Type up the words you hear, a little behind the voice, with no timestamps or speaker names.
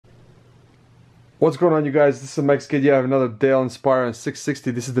What's going on, you guys? This is Max Kid. You have another Dell Inspiron 660.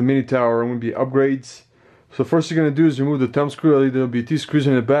 This is the mini tower. I'm going to be upgrades. So first you're going to do is remove the thumb screw. There'll be 2 screws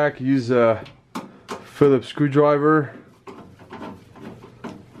in the back. Use a Phillips screwdriver.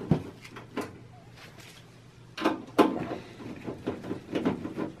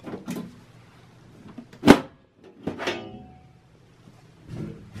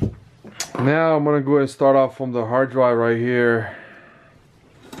 Now I'm going to go ahead and start off from the hard drive right here.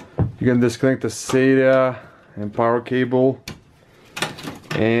 You're going to disconnect the SATA and power cable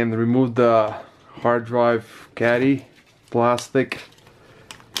and remove the hard drive caddy plastic.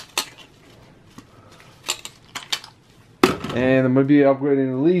 And I'm going to be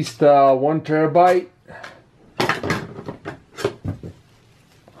upgrading at least 1 terabyte.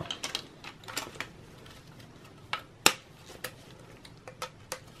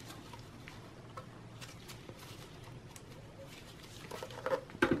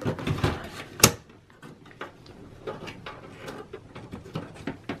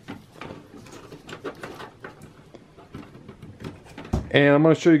 And I'm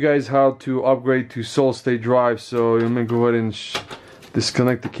going to show you guys how to upgrade to solid state drive. So I'm going to go ahead and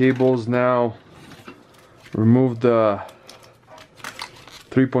disconnect the cables now. Remove the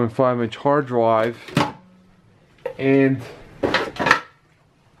 3.5-inch hard drive. And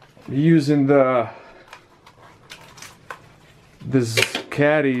using this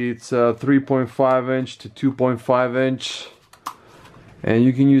caddy, it's a 3.5-inch to 2.5-inch. And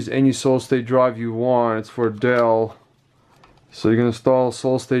you can use any solid state drive you want. It's for Dell. So you're going to install a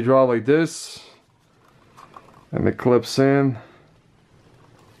solid state drive like this, and it clips in,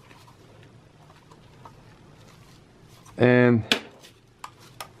 and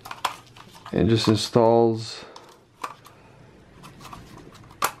it just installs.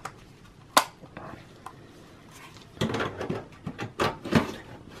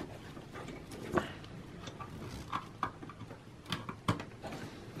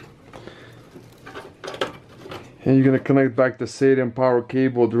 And you're going to connect back the SATA and power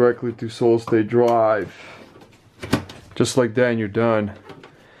cable directly to solid state drive. Just like that, and you're done.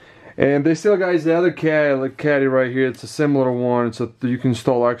 And they still, guys, the other caddy right here, it's a similar one. So you can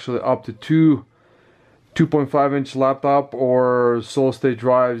install actually up to 2.5-inch laptop or solid state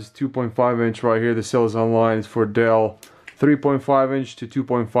drives. 2.5-inch right here, the sale is online. It's for Dell. 3.5-inch to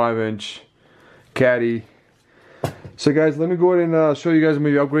 2.5-inch caddy. So guys, let me go ahead and show you guys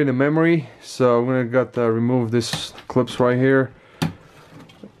maybe upgrade the memory. So I'm gonna remove this clips right here.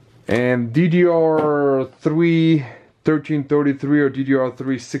 And DDR3 1333 or DDR3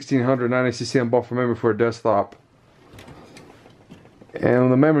 1600 9SCCM buffer memory for a desktop. And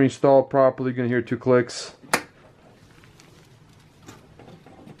when the memory installed properly, you're gonna hear 2 clicks.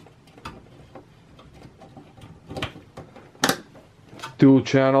 Dual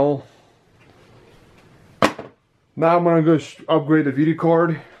channel. Now I'm going to go upgrade the video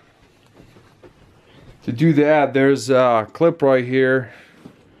card. To do that, there's a clip right here.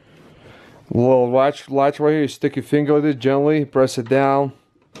 A little latch right here. You stick your finger with it gently, press it down.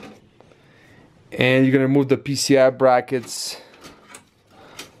 And you're going to move the PCI brackets.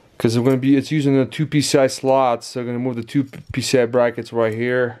 Because it's using the 2 PCI slots. So I'm going to move the 2 PCI brackets right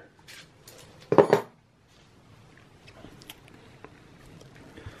here.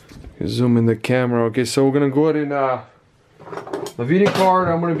 Zoom in the camera. Okay, so we're gonna go ahead and the video card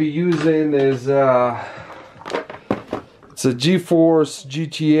I'm gonna be using is it's a GeForce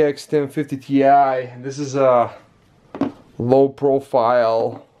GTX 1050 Ti. This is a low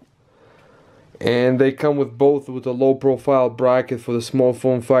profile, and they come with both, with a low profile bracket for the small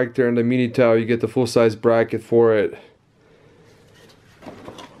form factor and the mini tower. You get the full size bracket for it.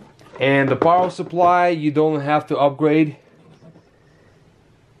 And the power supply, you don't have to upgrade.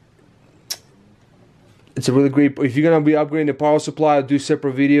 It's a really great, if you're going to be upgrading the power supply, I'll do a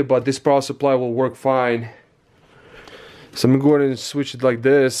separate video, but this power supply will work fine. So I'm going to go ahead and switch it like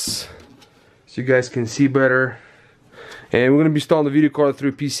this, so you guys can see better. And we're going to be installing the video card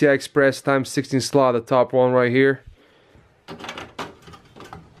through PCI Express times 16 slot, the top one right here.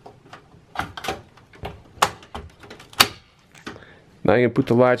 Now you're going to put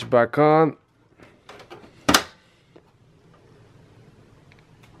the latch back on.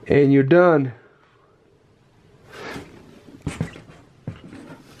 And you're done.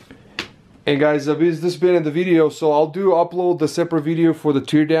 And guys, this has been in the video, so I'll upload the separate video for the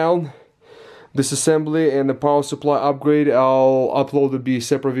teardown, disassembly, and the power supply upgrade. I'll upload the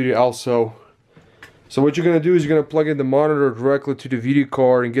separate video also. So what you're going to do is you're going to plug in the monitor directly to the video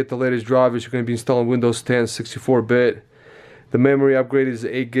card and get the latest drivers. You're going to be installing Windows 10 64-bit. The memory upgrade is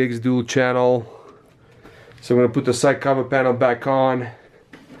 8 gigs dual channel. So I'm going to put the side cover panel back on.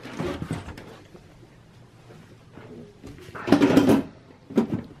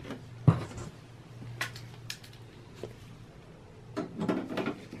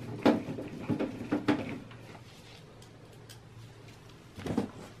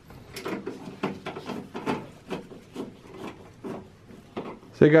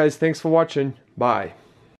 So guys, thanks for watching. Bye.